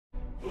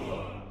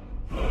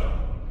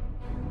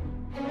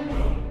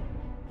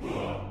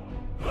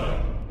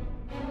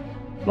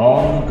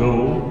Long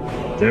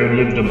ago, there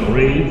lived a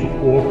brave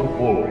orc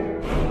warrior.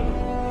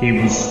 He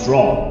was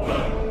strong,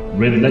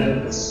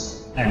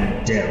 relentless,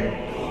 and daring.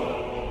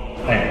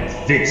 And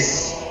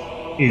this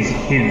is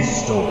his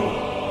story.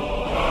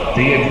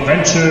 The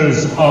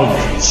Adventures of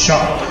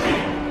Chukk.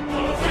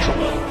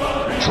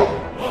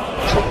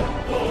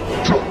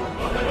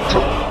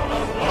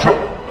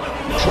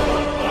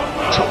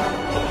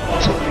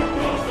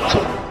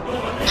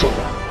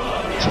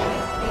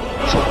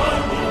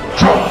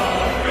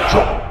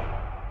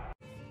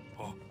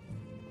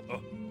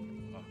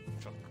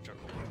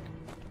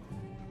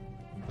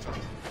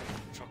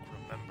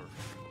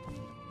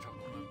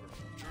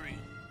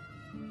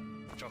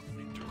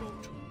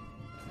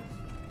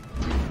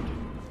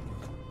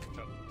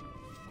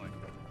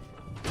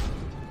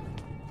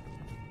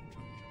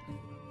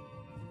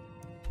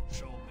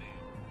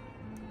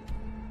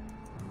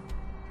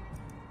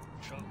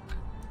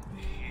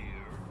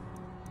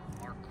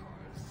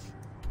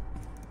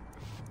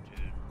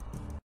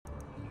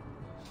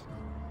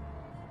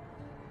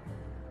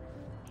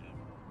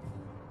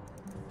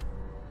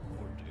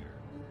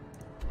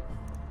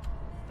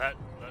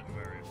 Not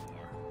very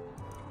far.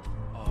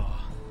 Oh,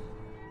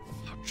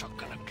 how Chukk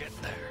gonna get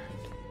there?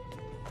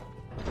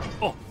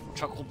 Oh,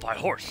 Chukk will buy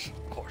horse,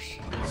 of course.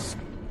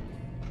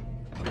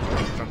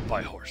 Chukk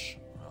buy horse.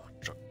 Oh,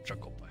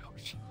 Chukk will buy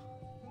horse.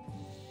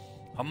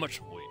 How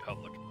much money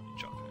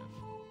Chukk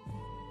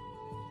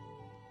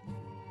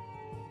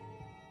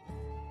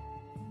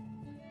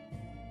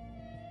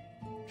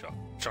have?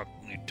 Chukk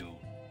need to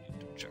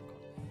check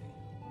on me.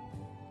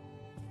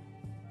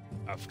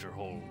 After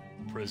whole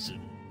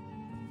prison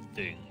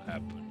thing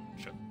happened,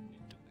 Chukk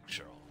need to make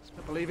sure all this.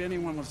 I believe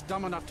anyone was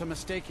dumb enough to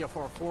mistake you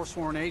for a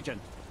forsworn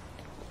agent.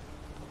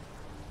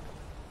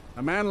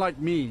 A man like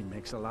me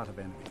makes a lot of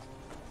enemies.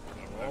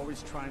 We're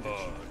always trying to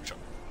cheat. Chukk,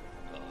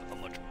 how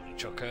much money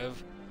Chukk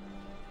have?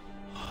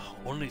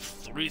 Only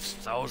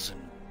 3,000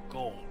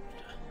 gold.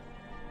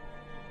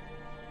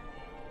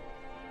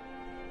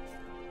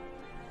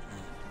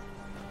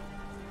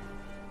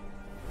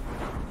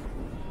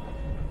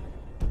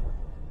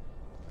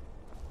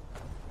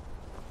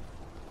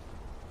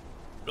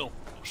 No,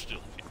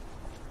 steal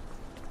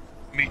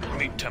meat.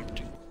 Meat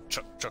tempting.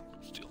 Chukk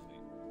will steal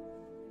meat.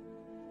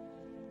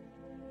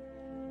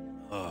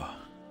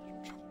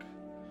 Chukk.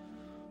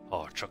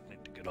 Oh, Chukk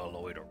need to get all the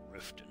way to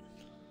Riften.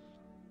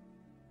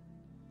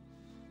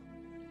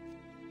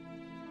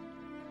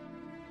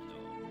 No,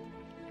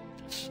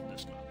 this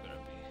not gonna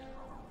be.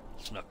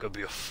 It's not gonna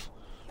be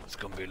it's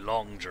gonna be a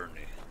long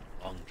journey.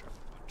 Long journey.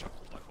 Chukk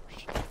will buy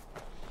horse.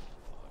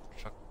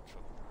 Chukk.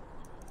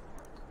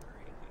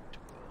 Where you need to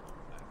go on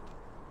the map.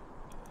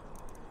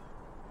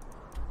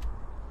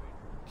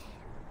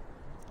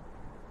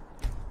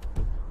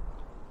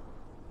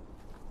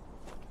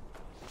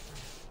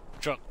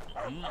 Chukk,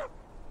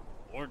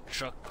 or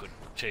Chukk could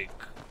take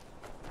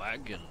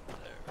wagon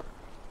there.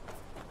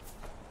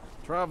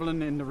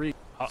 Traveling in the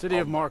city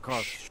of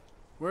Markarth.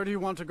 Where do you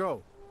want to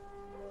go?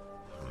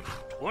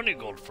 20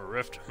 gold for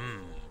Rift.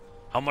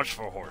 How much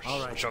for a horse?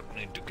 All right. Chukk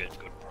need to get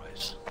good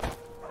price.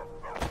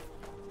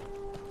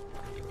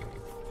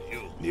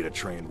 You. Need a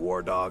trained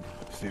war dog?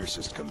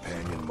 Fiercest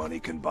companion money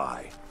can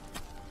buy.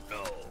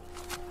 No.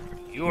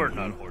 You're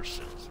not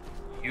horses.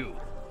 You.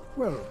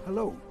 Well,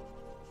 hello.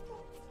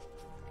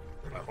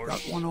 My horse.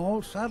 Got one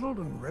all saddled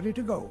and ready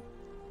to go.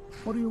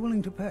 What are you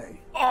willing to pay?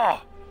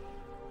 Oh!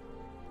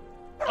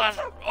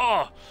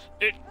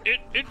 It's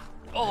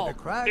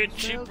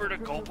cheaper to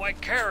go by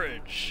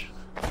carriage.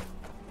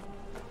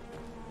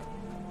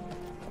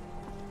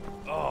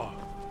 Oh,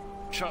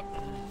 Chukk,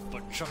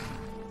 but Chukk,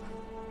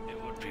 it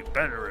would be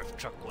better if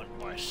Chukk went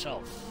by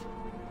self.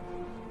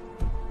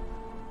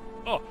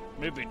 Oh,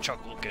 maybe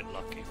Chukk will get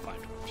lucky,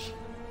 find horse.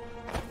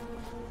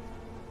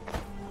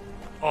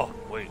 Oh,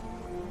 wait.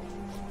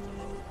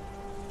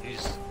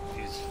 These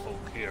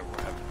folk here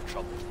were having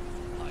trouble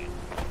flying.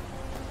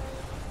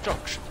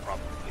 Chukk should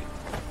probably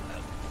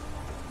have.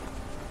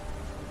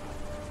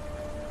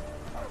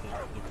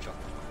 Who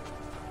Chukk?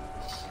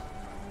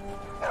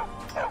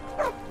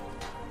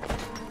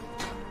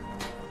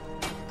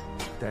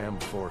 Damn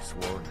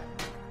Forsworn.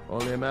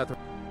 Only a matter.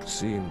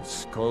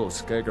 Seems Cole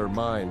Skegger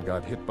mine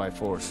got hit by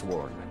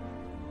Forsworn.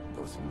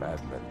 Those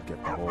madmen get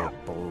more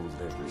bold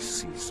every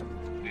season.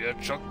 Yeah,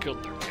 Chukk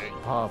killed their king.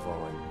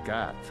 Pavo and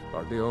Gat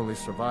are the only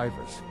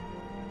survivors.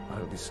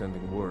 I'll be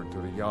sending word to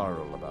the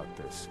Jarl about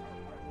this,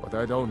 but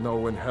I don't know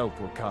when help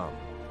will come.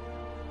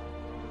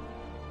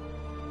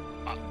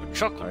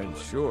 Chukk will I'm do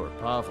it. sure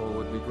Pavo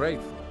would be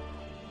grateful,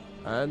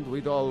 and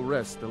we'd all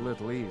rest a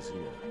little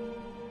easier.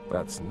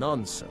 That's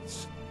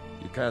nonsense.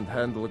 You can't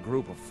handle a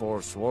group of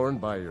Forsworn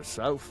by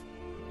yourself.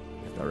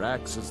 If their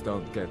axes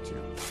don't get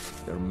you,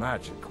 their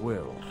magic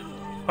will.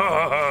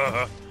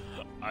 I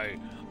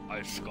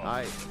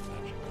scoff.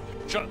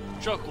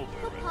 Chukk will be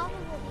But ready. Papa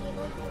will be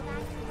able to go back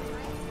to the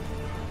mine.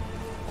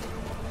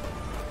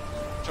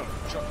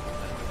 Chukk.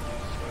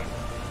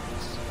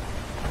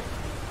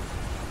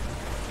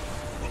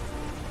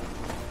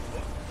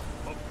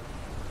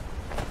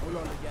 Hold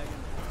on,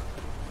 Gagan.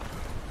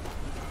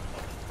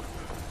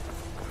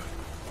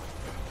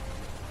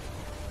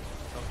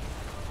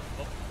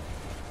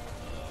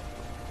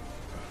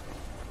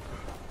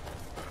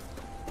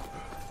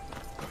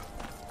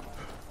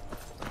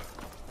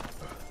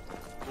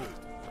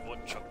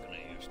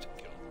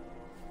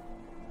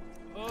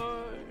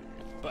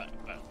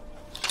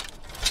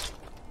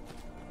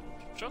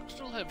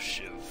 have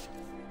Shiv.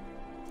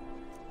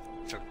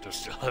 Chukk does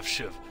still have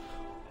Shiv.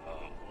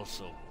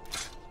 Also,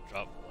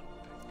 drop one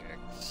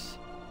pickaxe.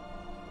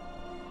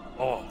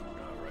 Oh,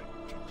 no, right.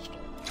 Chukk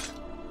stole.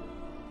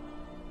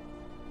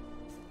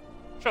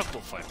 Chukk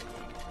will find a way.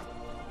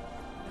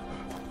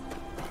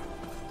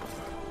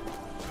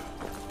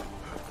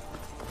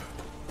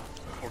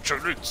 Oh,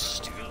 Chukk didn't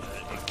steal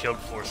it. He killed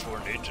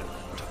Forsworn Agent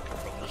and took it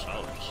from his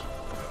house.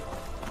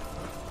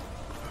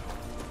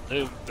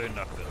 They're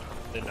not gonna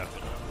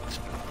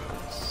expect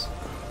this.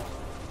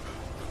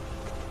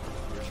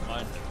 Where's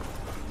mine?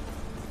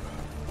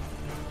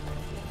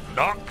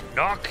 Knock,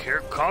 knock,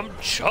 here come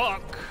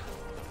Chukk!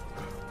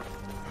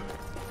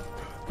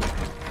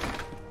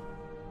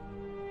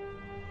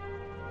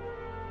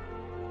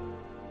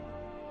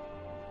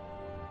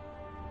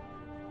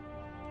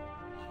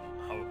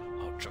 How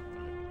Chukk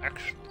would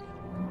actually...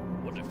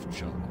 What if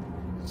Chukk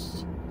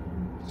was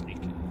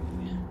sneaky?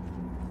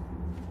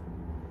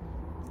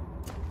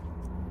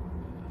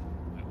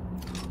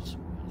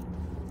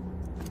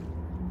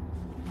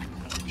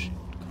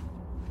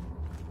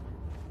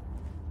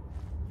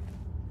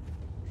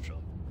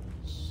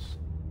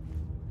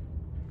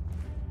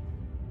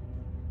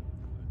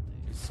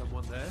 Is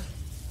someone there?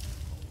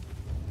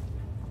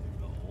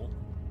 No.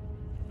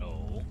 No.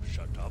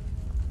 Shut up.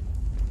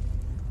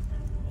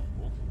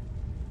 No.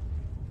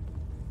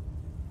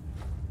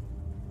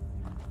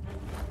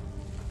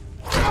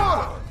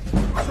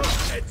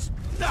 It's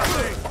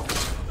nothing!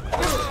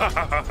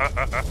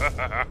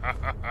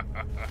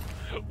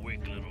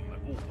 Weak little man.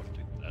 Oh, I'll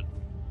take that.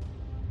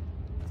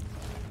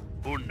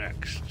 Who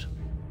next?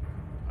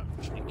 I'm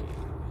sneaky.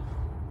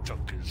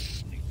 Chukk is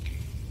sneaky.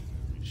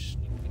 Very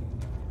sneaky.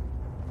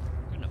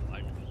 What kind of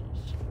mine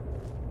business?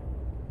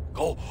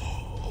 Go!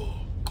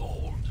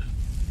 Gold.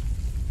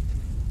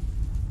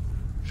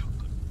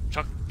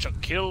 Chukk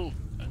kill,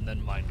 and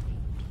then mine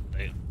gold.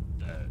 They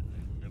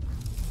never.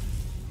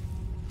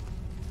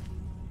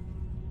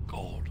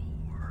 Gold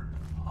ore.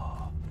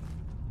 Ah,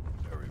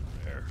 very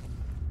rare.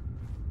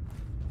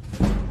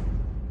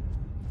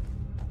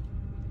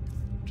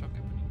 Chukk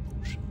have any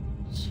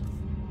potions?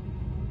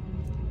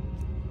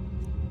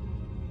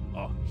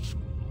 Oh,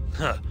 school.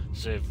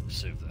 save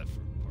that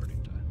for party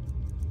time.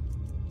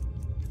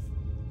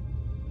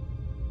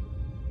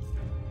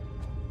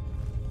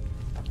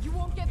 You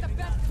won't get the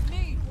best of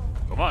me.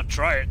 Come on,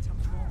 try it.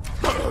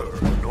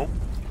 Nope.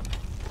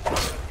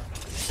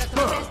 Is that the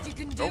best you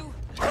can do?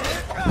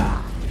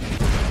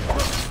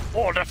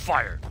 Oh, that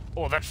fire!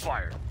 Oh, that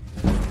fire!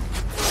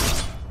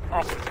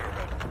 Off with your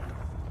head.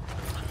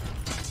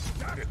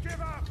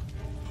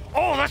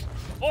 Oh, that's...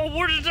 Oh,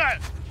 what is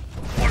that?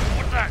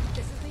 What's that?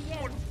 This is the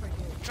end for you.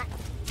 Chukk.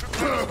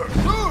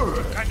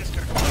 Kind of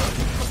scared.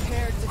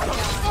 Prepared to die.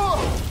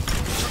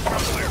 Chukk,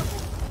 not fire.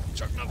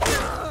 Chukk, not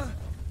fire.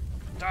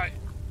 Die.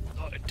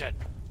 Oh, it's dead.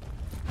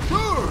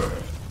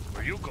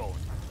 Where you going?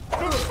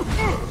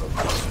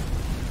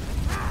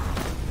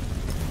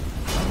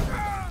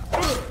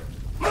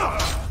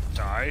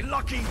 Die.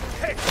 Lucky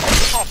pick!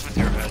 Off with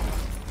your head.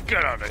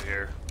 Get out of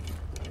here.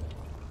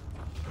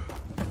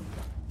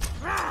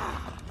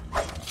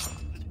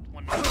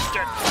 One is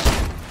dead.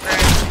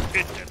 And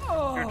it's dead.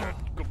 You're dead.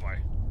 Goodbye.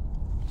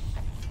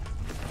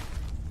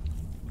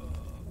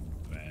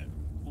 Bad.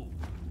 Ooh.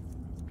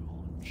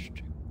 Don't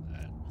take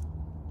that.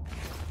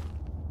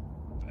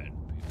 Bad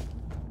people.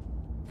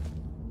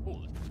 Oh,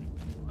 that's pretty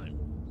fine.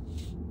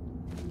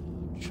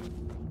 Chukk.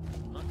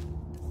 Huh?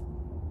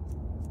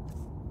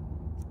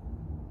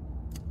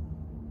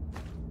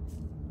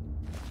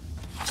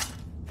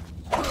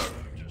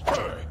 Just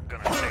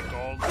gonna take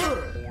all the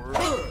ore.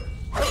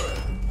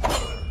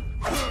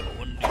 No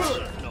one needs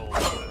to know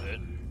about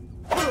it.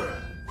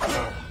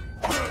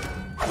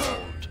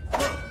 Gold.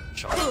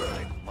 Chukk will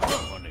make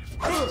money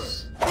for this.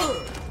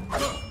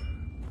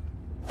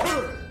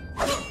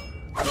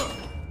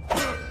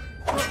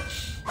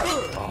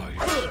 Oh,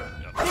 yes.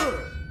 Yep.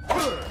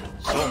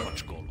 So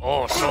much gold.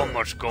 Oh, so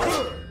much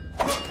gold.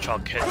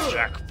 Chukk hit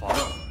jackpot.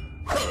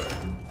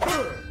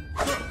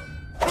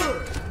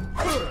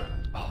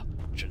 Ah,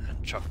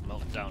 and Chukk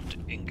melt down to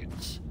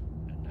ingots.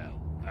 And now,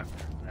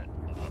 after that,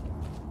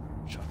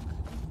 Chukk.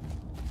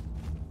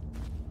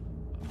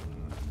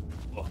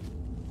 Oh,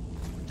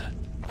 that.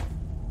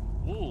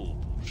 Ooh,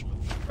 potion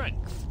of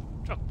strength.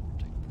 Chukk will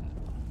take that.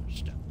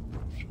 Step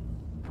potion.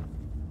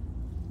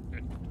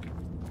 Good.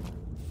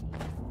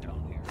 Fall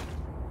down here.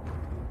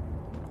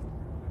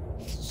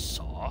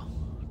 Saw.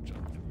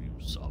 Chukk never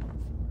used saw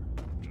before.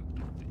 Chukk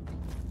didn't think.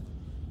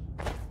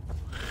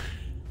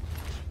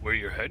 Where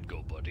your head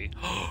go, buddy?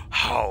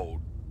 How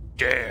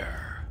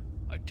dare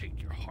I take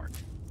your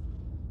heart?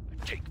 I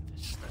take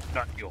this. That's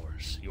not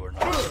yours. You are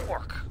not an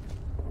orc.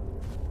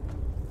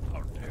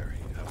 How dare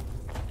you? How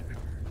dare.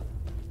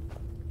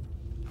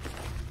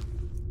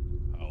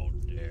 How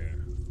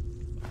dare.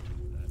 I'll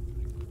take that.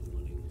 Make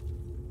money.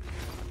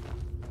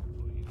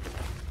 Oh, you.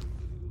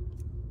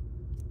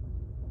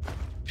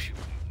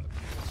 Puny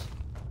weapons.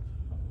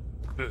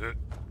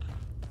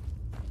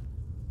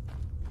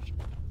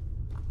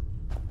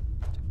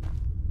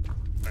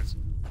 Nice.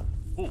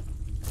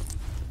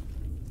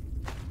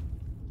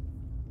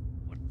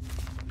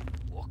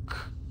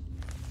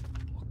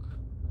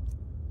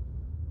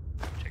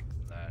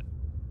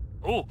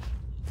 Oh!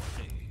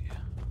 Hey.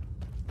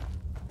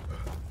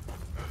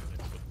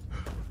 Let's look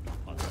for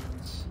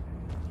deposits.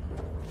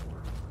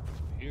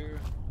 Here.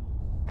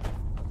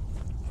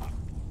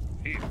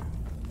 Here.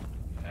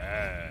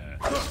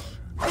 Yes.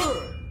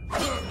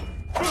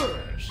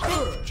 There's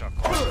Chukk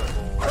on the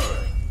board.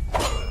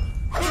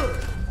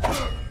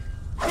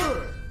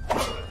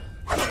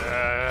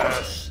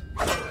 Yes.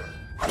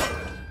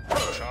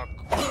 Chukk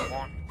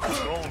want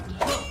gold.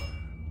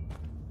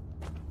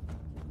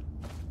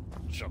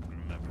 Chukk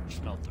will never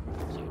smelt the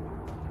rules out.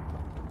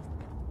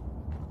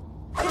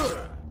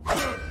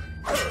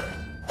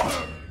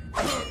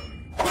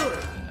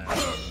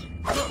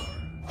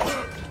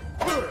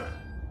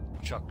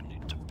 Chukk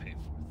need to pay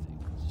for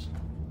things.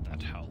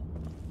 That's how.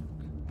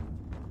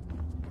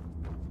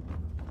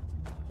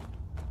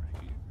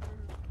 Here.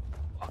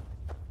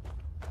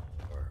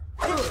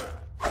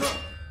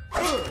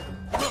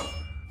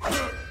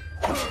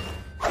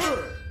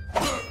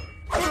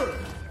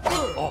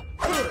 Oh,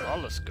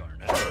 flawless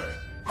garnet.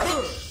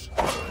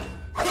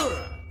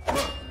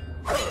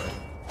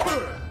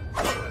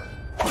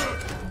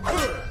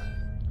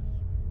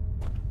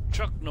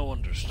 Chukk no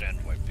understand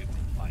why people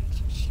find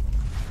this.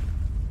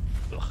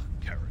 Ugh,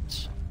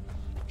 carrots.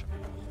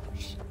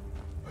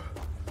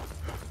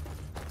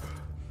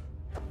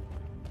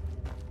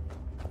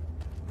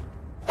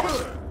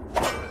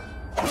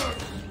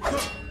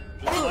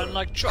 Just find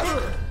like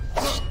Chukk.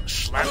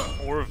 Slap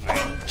or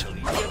vein till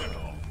you get it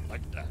all.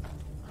 Like that.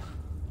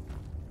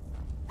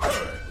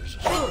 There's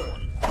this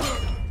one.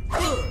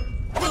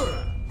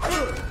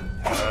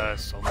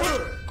 So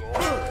much gold.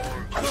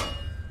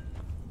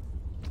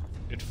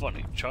 It's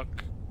funny,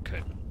 Chukk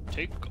can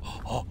take.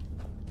 Oh!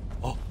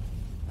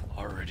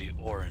 Already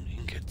ore and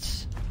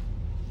ingots.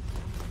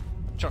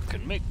 Chukk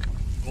can make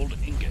gold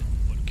ingot,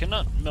 but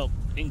cannot melt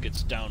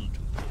ingots down to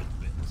gold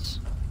bits.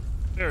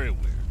 Very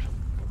weird.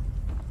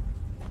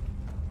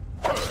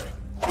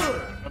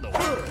 Another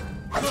one.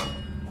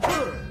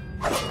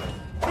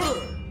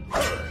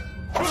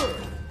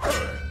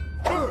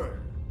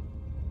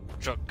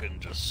 Chukk can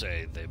just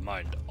say they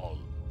mined all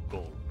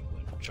gold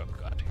when Chukk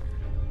got here.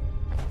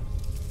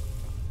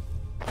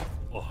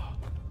 Oh.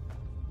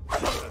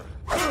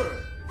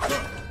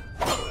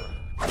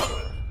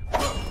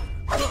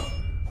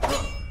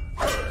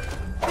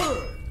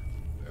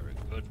 Very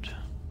good.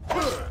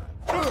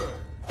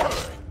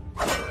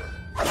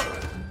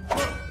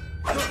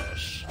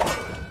 Yes.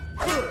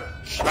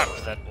 Slap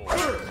that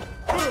ore.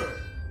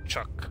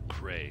 Chukk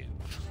crave.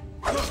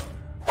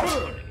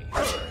 Money.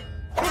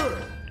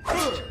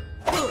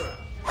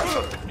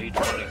 Chukk need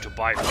money to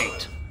buy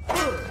meat.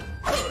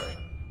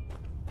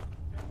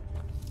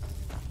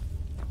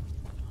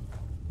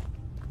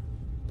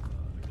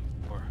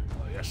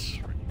 Yes.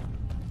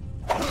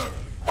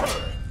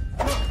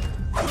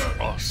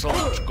 Oh, so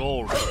much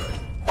gold.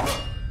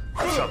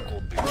 Chukk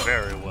will be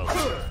very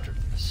wealthy after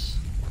this.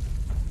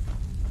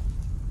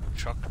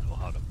 Chukk know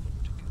how to put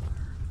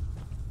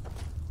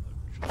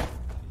together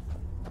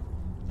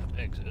an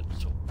exit,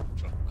 so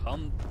Chukk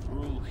come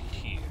through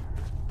here.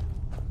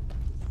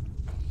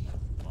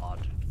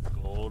 Modded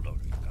gold,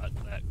 already got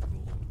that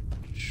gold.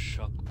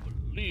 Chukk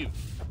believe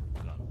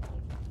got all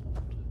gold.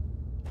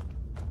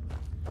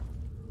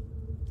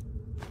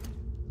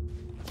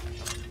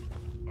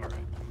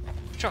 Alright.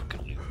 Chukk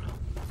can leave now.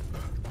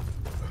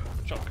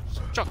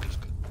 Chukk is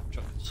good.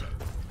 Chukk is set.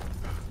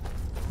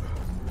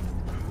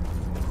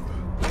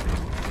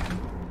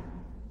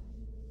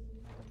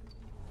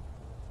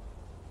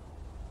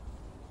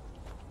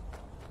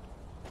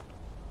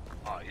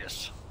 Ah,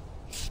 yes.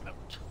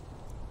 Smelt.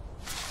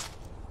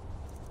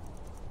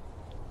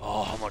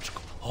 Oh, how much?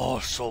 Oh,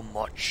 so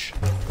much.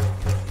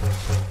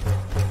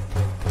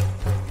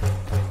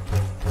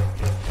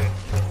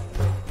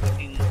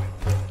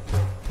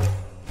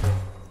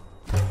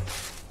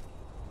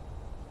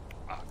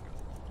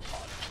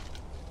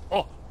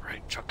 Oh,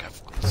 right, Chukk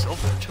have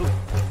silver too.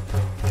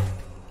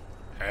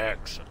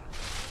 Excellent.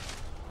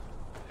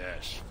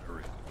 Yes,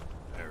 very good.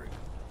 Very good.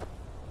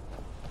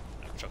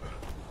 Now, Chukk.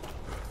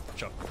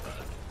 Chukk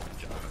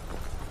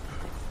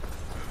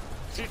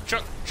see,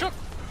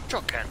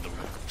 Chukk handle.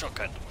 Chukk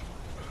handle.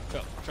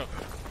 Chukk.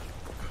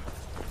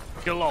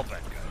 Kill all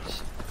bad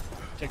guys.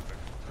 Take back.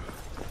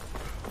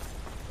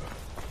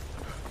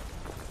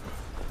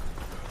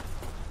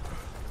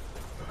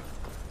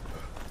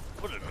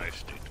 What a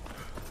nice day.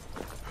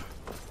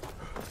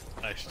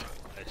 Nice day.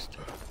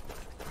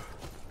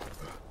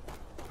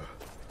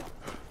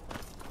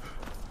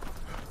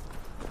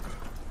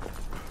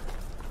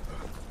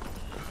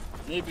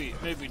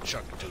 Maybe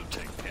Chukk do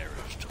take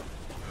areas too.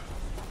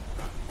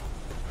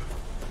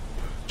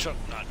 Chukk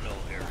not know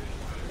area.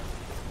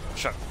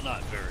 Chukk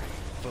not very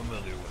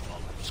familiar with all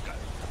of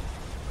Skyrim.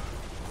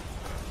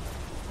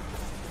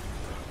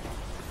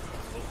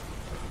 Oh.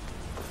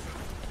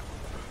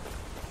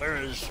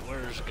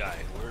 Where's Guy?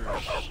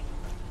 Where's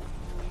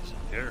is it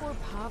here? Poor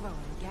Pavo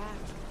and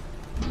Gab.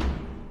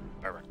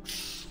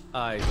 Barracks.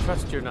 I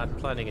trust you're not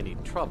planning any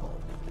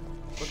trouble.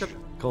 Look at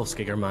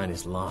Golskigger mine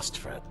is lost,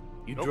 friend.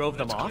 You Nope, drove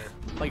them that's off?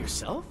 clear. By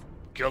yourself?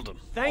 Killed him.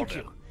 Thank All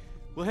you. dead.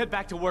 We'll head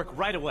back to work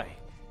right away.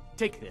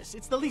 Take this.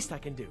 It's the least I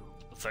can do.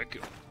 Thank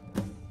you.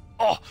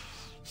 Oh,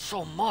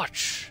 so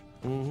much.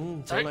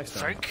 Mm-hmm. Till next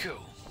time. Thank you.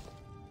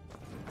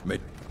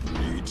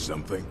 Need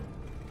something?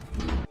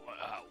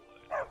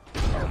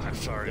 I'm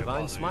sorry. Divine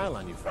about smile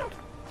on you, friend.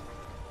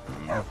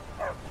 it.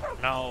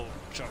 Now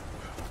Chukk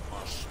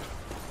must.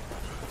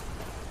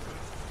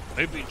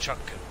 Maybe Chukk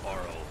can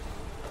borrow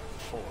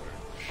forge.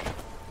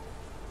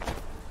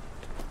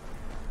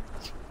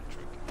 That's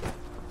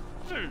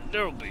tricky.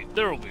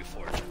 There'll be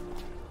forge.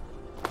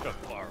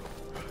 Chukk borrow.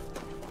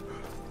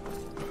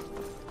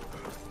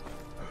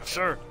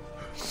 Sir,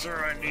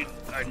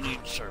 I need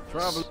service.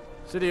 Travel.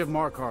 City of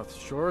Markarth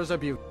sure is a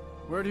beauty.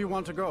 Where do you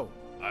want to go?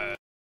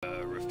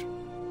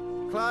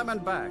 Riften. Climb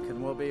and back,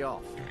 and we'll be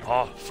off.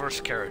 Oh,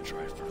 first carriage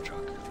ride for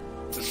Chukk.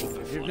 This will be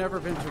If fun. you've never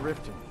been to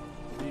Riften,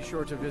 be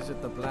sure to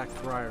visit the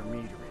Blackfriar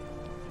Meadery.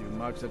 A few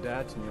mugs of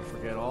that, and you'll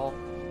forget all.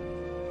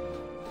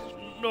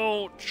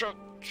 No,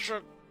 Chukk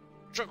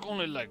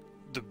only like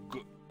the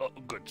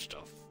good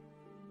stuff.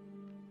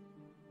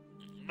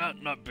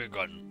 Not big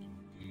on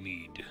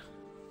mead.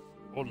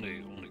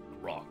 Only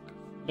grog.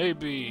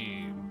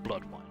 Maybe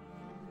blood wine.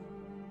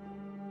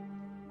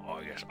 Oh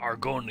yes,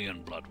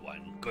 Argonian blood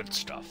wine. Good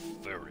stuff.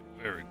 Very,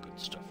 very good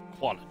stuff.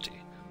 Quality.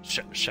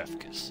 Chef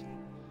kiss.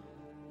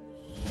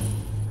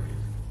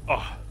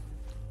 Oh.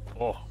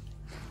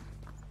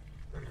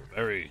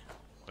 Very,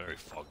 very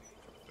foggy.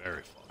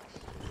 Very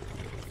foggy.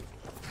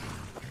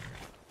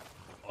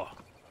 Oh.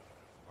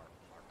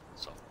 Mark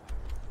this up.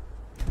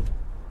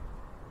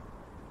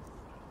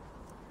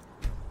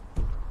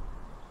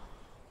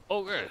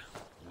 Okay,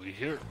 we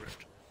here at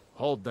Riften.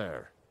 Hold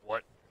there.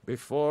 What?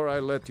 Before I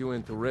let you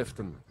into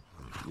Riften,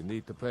 you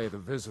need to pay the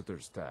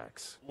visitor's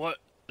tax. What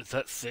is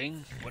that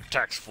thing? What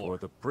tax For for?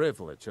 the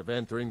privilege of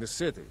entering the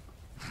city.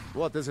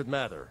 What does it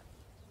matter?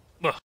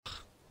 Ugh.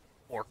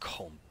 Orc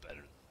home better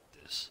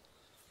than this.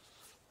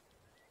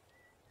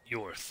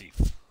 You're a thief.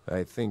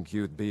 I think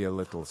you'd be a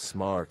little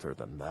smarter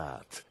than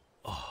that.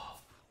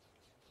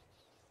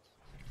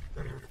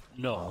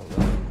 No.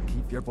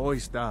 Keep your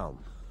voice down.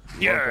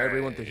 You Yeah. want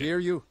everyone to hear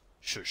you?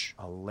 Shush.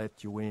 I'll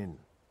let you in.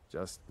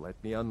 Just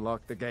let me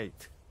unlock the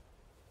gate.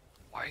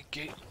 Why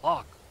gate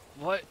lock?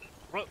 What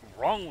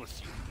wrong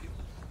with you people?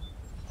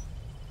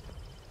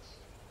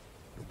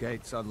 The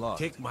gate's unlocked.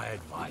 Take my You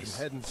advice.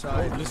 can head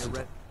inside. Don't listen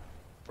to-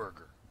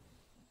 Burger.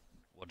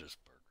 What is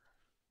burger?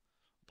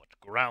 But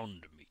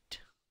ground meat.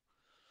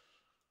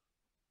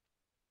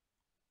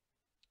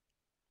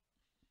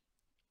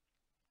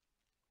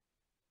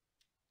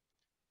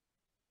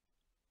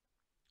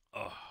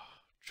 Oh,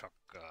 Chukk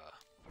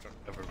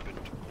never been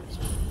to this.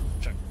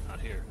 Chukk not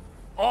here.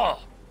 Oh!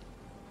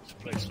 This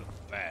place looks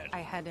bad. I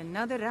had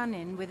another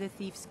run-in with a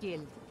Thieves'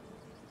 Guild.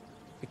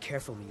 Be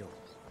careful, Mio.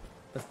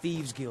 The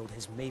Thieves Guild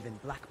has Maven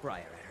Blackbriar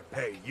at her back.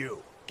 Hey,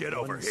 you. Get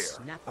over One here.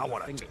 snap I of your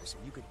want to. fingers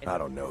and you could end I up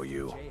don't know in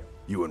you. jail.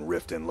 You and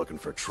Riften looking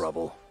for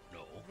trouble? No.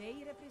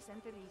 They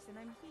represent the reason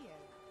I'm here.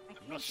 I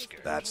can't not just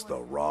scared. That's the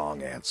anyone-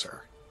 wrong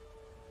answer.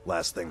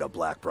 Last thing the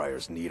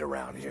Blackbriars need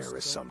around here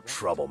is some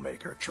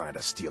troublemaker trying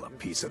to steal a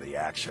piece of the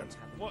action.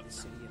 What?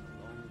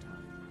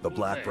 The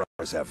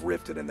Blackbriars have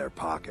Riften in their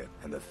pocket,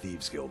 and the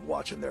Thieves Guild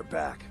watching their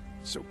back.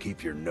 So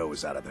keep your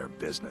nose out of their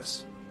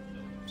business.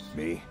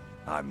 Me?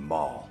 I'm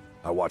Maul.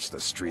 I watch the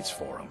streets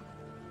for them.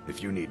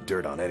 If you need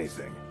dirt on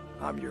anything,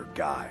 I'm your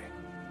guy.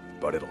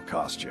 But it'll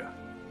cost you.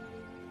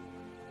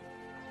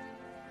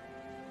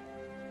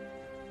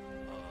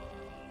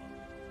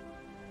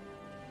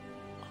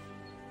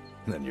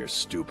 Then you're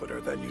stupider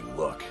than you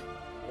look.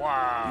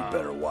 Wow. You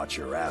better watch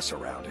your ass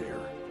around here.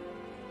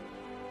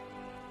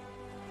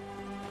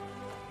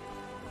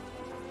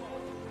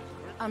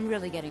 I'm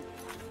really getting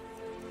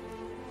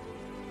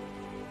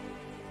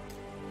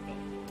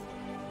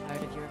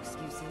tired of your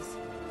excuses.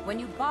 When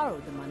you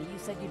borrowed the money, you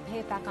said you'd pay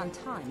it back on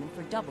time and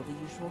for double the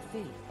usual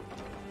fee.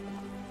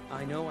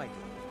 I know I did.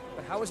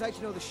 But how was I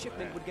to know the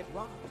shipment would get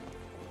robbed?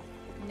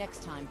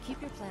 Next time,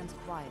 keep your plans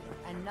quieter,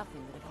 and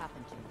nothing would have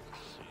happened to you.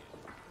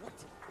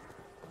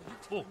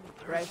 Oh,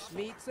 Fresh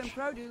meats and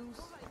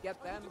produce.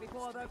 Get them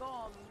before they're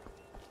gone.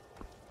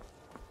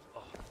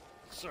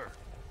 sir.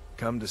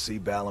 Come to see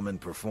Balaman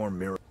perform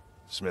miracles.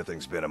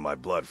 Smithing's been in my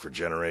blood for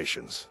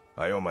generations.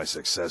 I owe my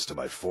success to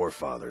my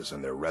forefathers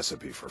and their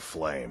recipe for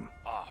flame.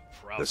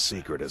 Proud. The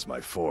secret is my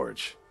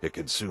forge. It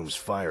consumes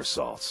fire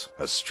salts,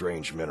 a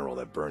strange mineral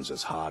that burns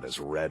as hot as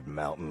red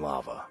mountain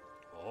lava.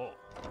 Oh,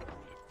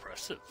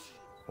 impressive.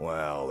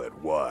 Well, it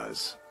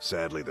was.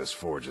 Sadly, this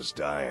forge is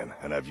dying,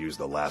 and I've used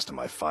the last of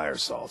my fire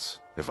salts.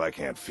 If I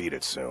can't feed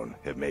it soon,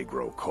 it may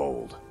grow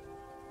cold.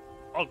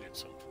 I'll get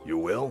some. You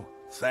will?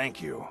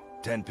 Thank you.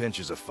 10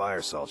 pinches of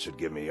fire salt should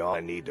give me all I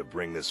need to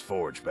bring this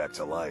forge back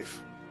to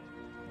life.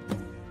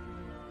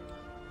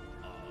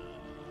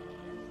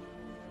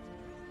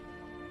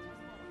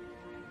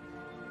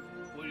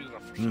 What do you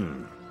got for sale?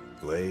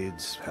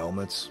 Blades,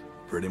 helmets,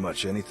 pretty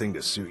much anything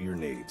to suit your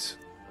needs.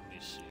 Let me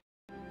see.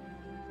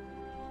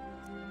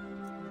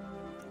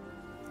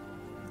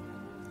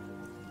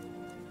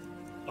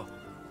 Oh.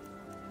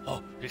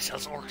 Oh, he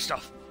sells orc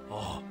stuff.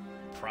 Oh,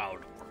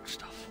 proud orc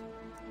stuff.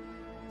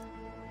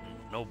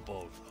 No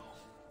bow though.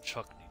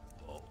 Chukk needs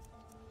bow.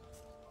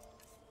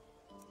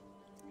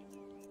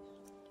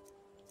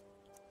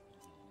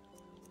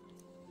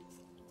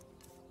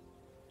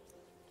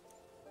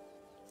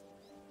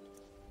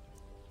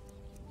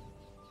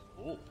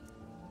 Oh.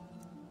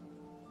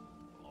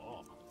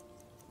 Oh.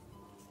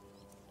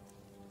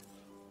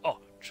 Oh,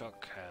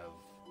 Chukk have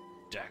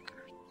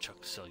dagger.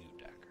 Chukk sell you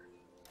dagger.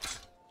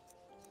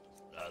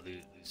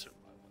 These are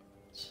my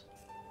weapons.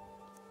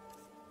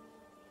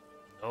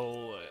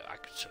 No, I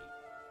could sell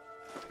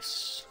you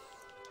this.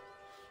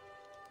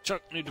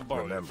 Chukk need to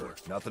borrow. Remember,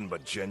 nothing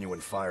but genuine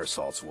fire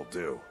salts will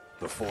do.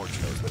 The Forge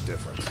knows the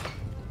difference.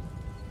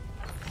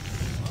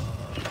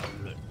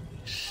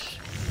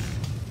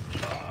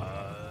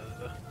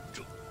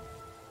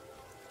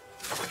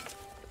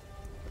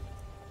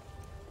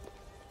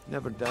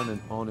 Never done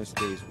an honest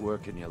day's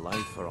work in your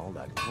life for all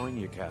that coin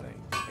you carry,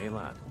 eh,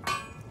 lad?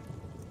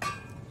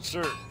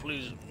 Sir,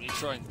 please, me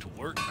trying to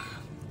work.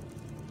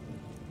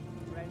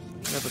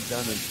 Never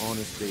done an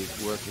honest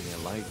day's work in your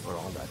life for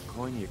all that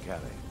coin you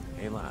carry,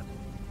 eh, lad?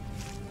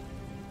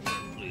 Sir,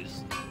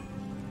 please.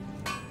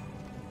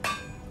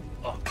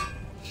 Oh,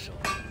 so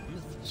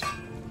myths.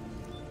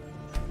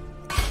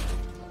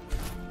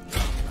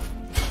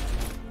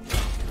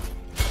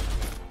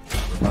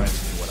 Reminds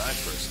me when I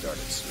first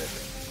started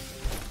smithing.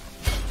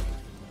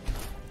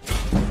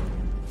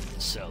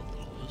 Sell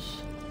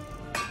those.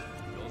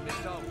 Don't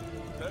miss out.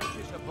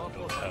 Purchase a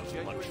bottle of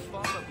genuine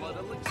farmer blood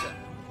elixir.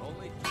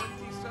 Only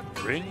 20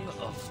 cents. Ring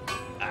of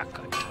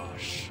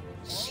Akatosh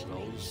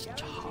slows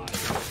time.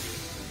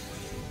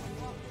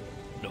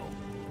 No,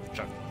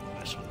 Chukk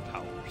has some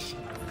powers.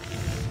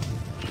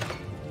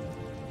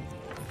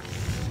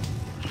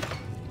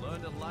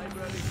 Learn a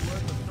library's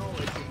worth of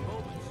knowledge in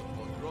moments,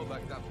 or grow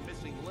back that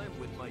missing limb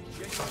with my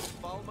genuine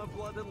farmer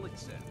blood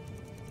elixir.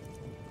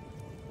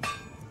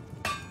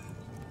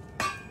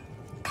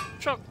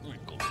 Chukk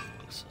wrinkle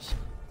boxes.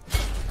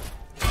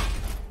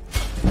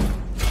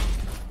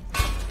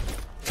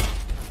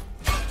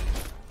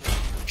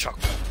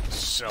 Chukk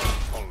sell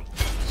all of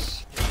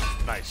this.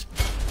 Nice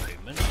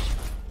payment.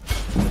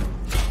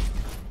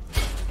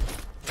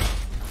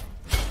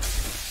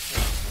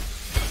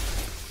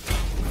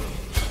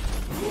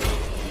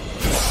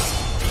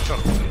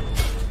 Chukk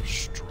feels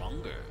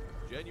stronger.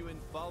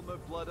 Genuine Falmer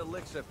blood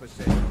elixir for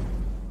sale.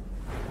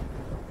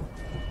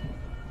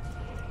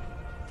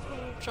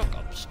 Chukk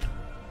ups.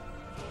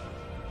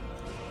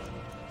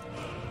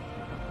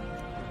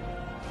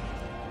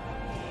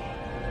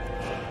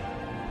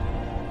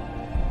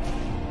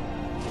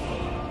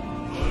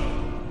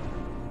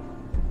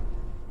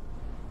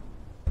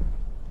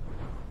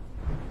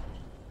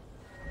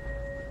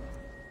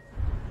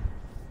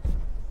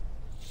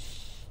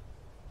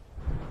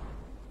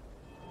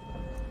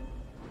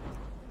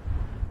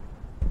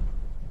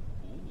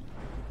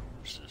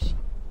 What's this?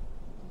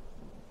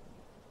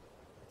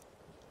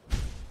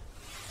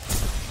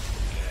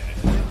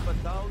 For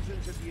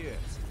thousands of years,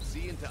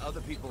 see into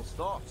other people's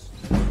thoughts.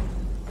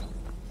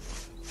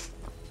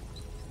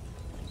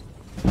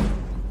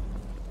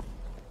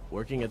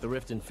 Working at the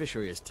Riften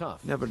Fishery is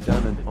tough. Never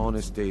done an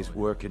honest day's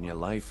work in your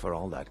life for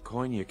all that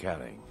coin you're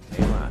carrying,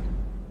 eh, lad?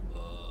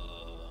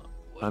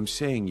 I'm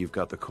saying you've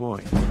got the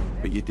coin,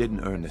 but you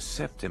didn't earn a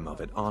septim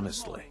of it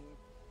honestly.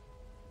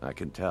 I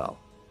can tell.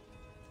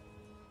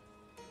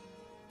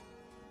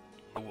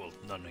 Well,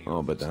 none of you.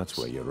 Oh, but that's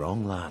where you're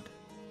wrong, lad.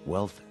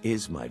 Wealth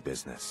is my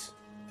business.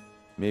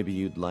 Maybe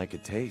you'd like a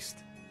taste.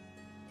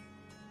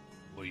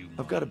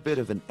 I've got a bit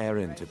of an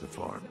errand to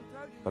perform,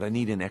 but I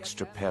need an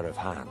extra pair of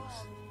hands.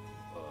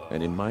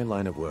 And in my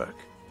line of work,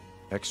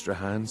 extra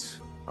hands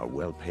are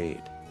well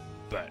paid.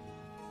 Bet.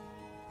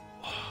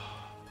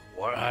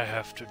 What I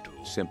have to do?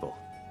 Simple.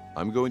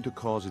 I'm going to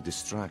cause a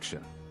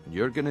distraction.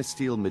 You're gonna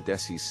steal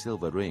Medesi's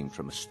silver ring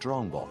from a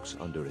strongbox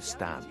under his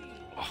stand.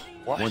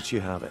 What? Once you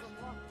have it,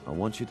 I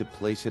want you to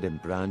place it in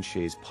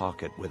Branche's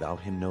pocket without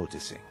him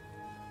noticing.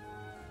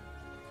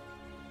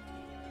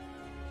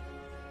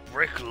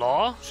 Break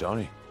law?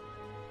 Sorry.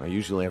 I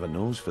usually have a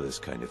nose for this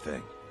kind of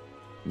thing.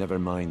 Never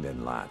mind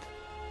then, lad.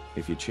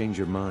 If you change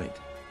your mind,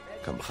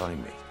 come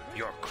find me.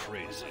 You're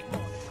crazy.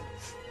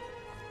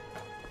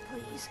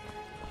 Please.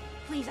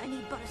 Please, I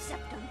need but a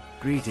septum.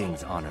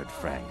 Greetings, honored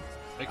friend.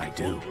 I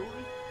do.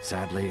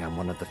 Sadly, I'm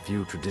one of the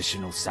few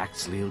traditional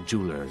Saxleal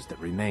jewelers that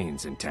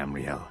remains in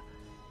Tamriel.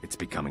 It's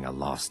becoming a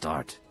lost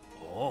art.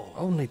 Oh.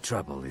 Only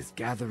trouble is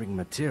gathering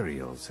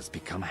materials has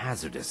become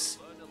hazardous.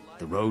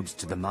 The roads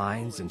to the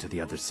mines and to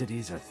the other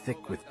cities are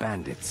thick with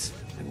bandits,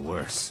 and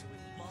worse.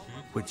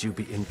 Would you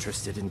be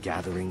interested in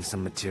gathering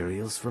some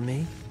materials for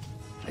me?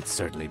 I'd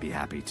certainly be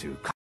happy to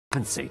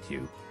compensate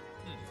you.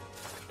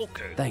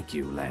 Okay. Thank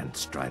you,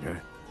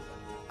 Landstrider.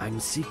 I'm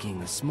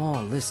seeking a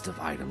small list of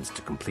items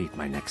to complete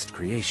my next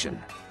creation.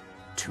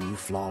 2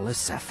 flawless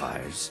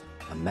sapphires,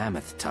 a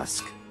mammoth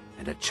tusk,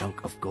 and a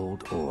chunk of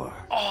gold ore.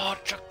 Oh,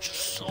 Chukk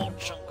just sold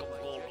chunk of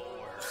gold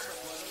ore.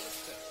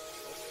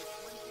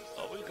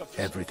 Oh, we got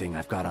Everything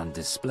I've got on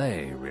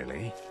display,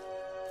 really.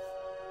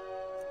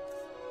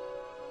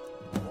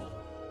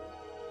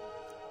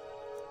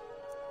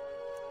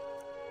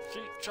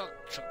 See, Chukk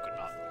could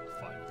not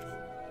find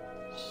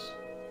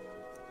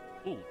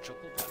you. Ooh, Chukk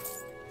will buy.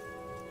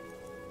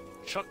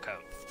 Chukk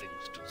have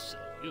things to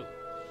sell you.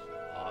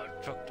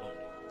 Chukk don't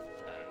need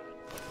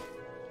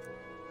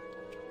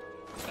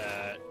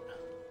that.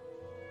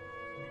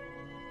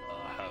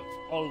 Have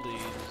all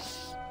these.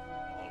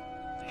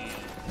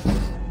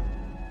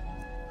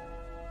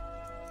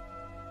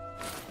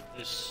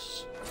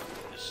 This.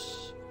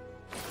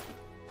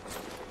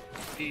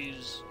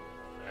 These.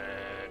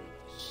 And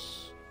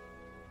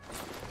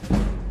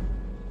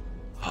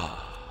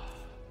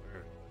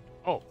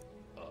oh,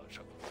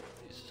 Chukk,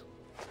 please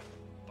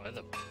buy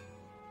them.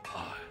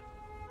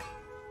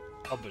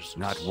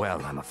 Not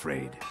well, I'm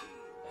afraid.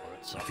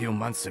 A few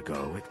months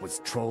ago, it was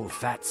Troll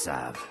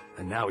Fatsav,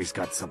 and now he's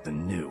got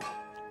something new.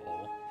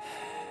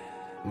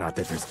 Not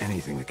that there's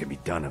anything that can be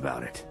done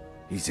about it.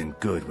 He's in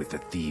good with the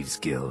Thieves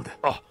Guild.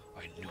 Oh,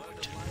 I knew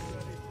it.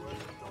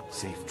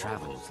 Safe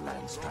travels,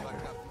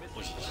 Landstriker.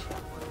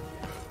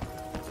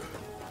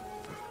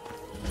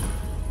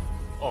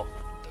 Oh,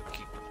 the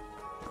keeper.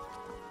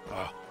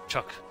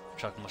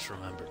 Chukk must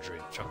remember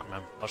Dream. Chukk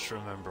must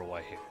remember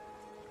why here.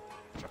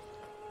 Chukk.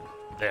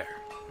 There.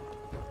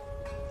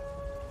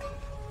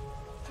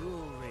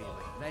 Jewelry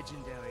with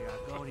legendary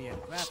Argonian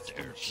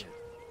craftsmanship.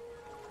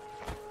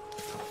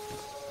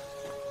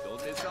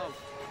 Don't miss out.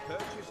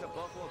 Purchase a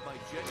bottle of my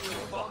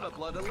genuine Fauna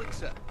Blood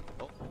Elixir.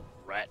 Oh.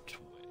 Ratway.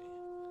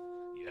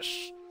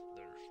 Yes,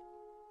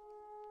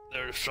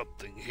 there's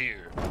something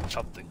here.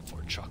 Something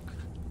for Chukk.